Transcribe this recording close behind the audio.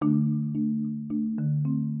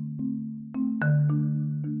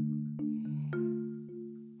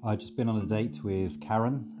I'd just been on a date with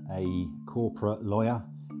Karen, a corporate lawyer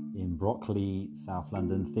in Brockley, South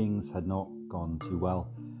London. Things had not gone too well,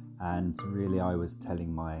 and really I was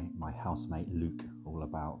telling my housemate Luke all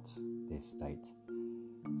about this date.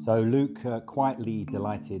 So Luke quietly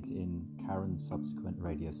delighted in Karen's subsequent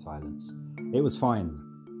radio silence. It was fine,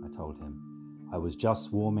 I told him. I was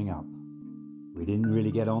just warming up. We didn't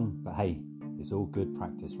really get on, but hey, it's all good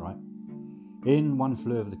practice, right? In One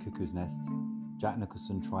Flew Over the Cuckoo's Nest, Jack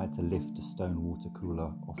Nicholson tried to lift a stone water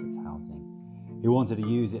cooler off its housing. He wanted to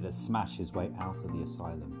use it to smash his way out of the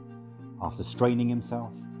asylum. After straining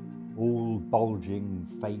himself, all bulging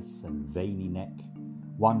face and veiny neck,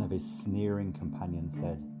 one of his sneering companions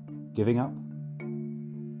said, "Giving up?"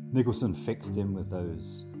 Nicholson fixed him with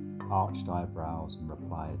those arched eyebrows and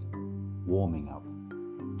replied, "Warming up,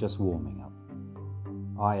 just warming up."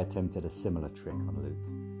 I attempted a similar trick on Luke.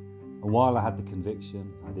 And while I had the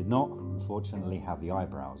conviction, I did not, unfortunately, have the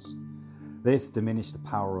eyebrows. This diminished the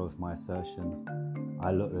power of my assertion.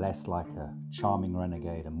 I looked less like a charming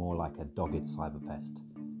renegade and more like a dogged cyberpest.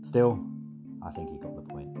 Still, I think he got the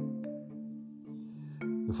point.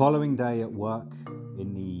 The following day at work,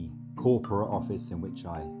 in the corporate office in which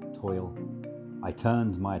I toil, I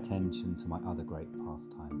turned my attention to my other great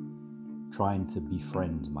pastime, trying to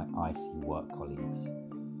befriend my icy work colleagues.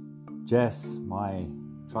 Jess, my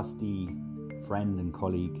trusty friend and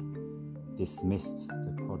colleague, dismissed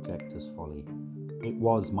the project as folly. It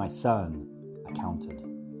was my CERN, I countered.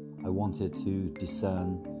 I wanted to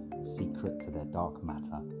discern the secret to their dark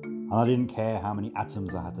matter, and I didn't care how many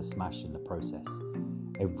atoms I had to smash in the process.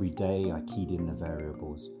 Every day I keyed in the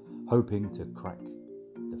variables, hoping to crack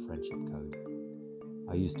the friendship code.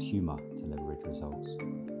 I used humour to leverage results.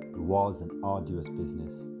 It was an arduous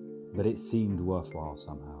business, but it seemed worthwhile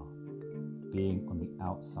somehow. Being on the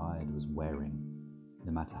outside was wearing,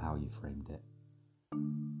 no matter how you framed it.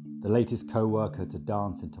 The latest co-worker to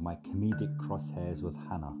dance into my comedic crosshairs was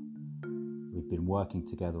Hannah. We'd been working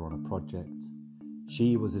together on a project.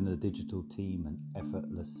 She was in a digital team and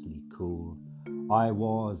effortlessly cool. I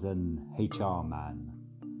was an HR man,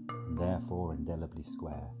 and therefore indelibly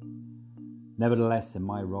square. Nevertheless, in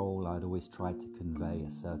my role, I'd always tried to convey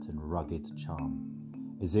a certain rugged charm,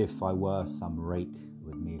 as if I were some rake who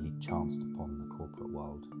had merely chanced upon the corporate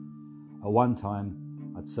world. At one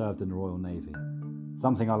time, I'd served in the Royal Navy,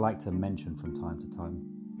 something I like to mention from time to time.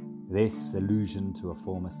 This allusion to a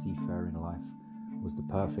former seafaring life was the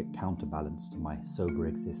perfect counterbalance to my sober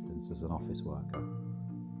existence as an office worker.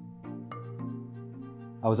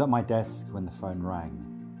 I was at my desk when the phone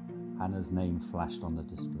rang. Hannah's name flashed on the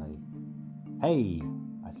display. "Hey,"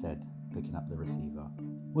 I said, picking up the receiver.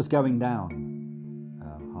 "What's going down?"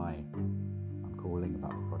 "Hi, I'm calling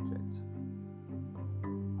about the project."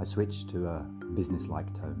 I switched to a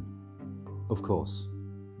business-like tone. "Of course,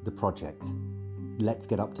 the project. Let's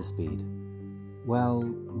get up to speed." "Well,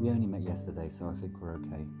 we only met yesterday, so I think we're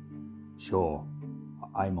okay." "Sure,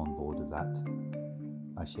 I'm on board with that."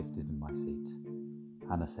 I shifted in my seat.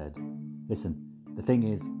 Hannah said, "Listen, the thing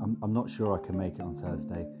is, I'm not sure I can make it on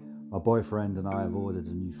Thursday. My boyfriend and I have ordered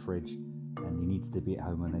a new fridge, and he needs to be at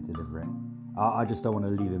home when they deliver it. I just don't want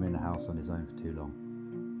to leave him in the house on his own for too long."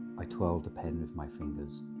 I twirled the pen with my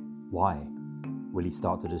fingers. "Why? Will he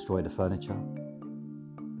start to destroy the furniture?"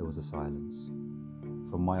 There was a silence.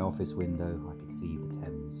 From my office window, I could see the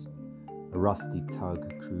Thames. A rusty tug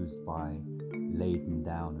cruised by, laden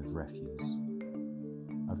down with refuse.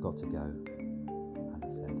 "I've got to go,"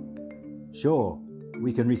 Hannah said. "Sure,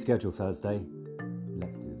 we can reschedule Thursday."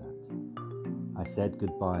 "Let's do that." I said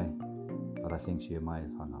goodbye, but I think she might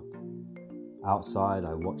have hung up. Outside,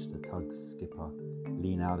 I watched the tug's skipper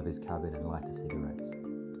lean out of his cabin and light a cigarette.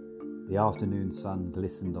 The afternoon sun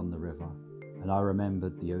glistened on the river, and I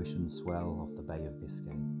remembered the ocean swell off the Bay of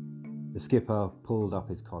Biscay. The skipper pulled up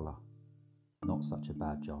his collar. Not such a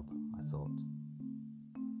bad job, I thought.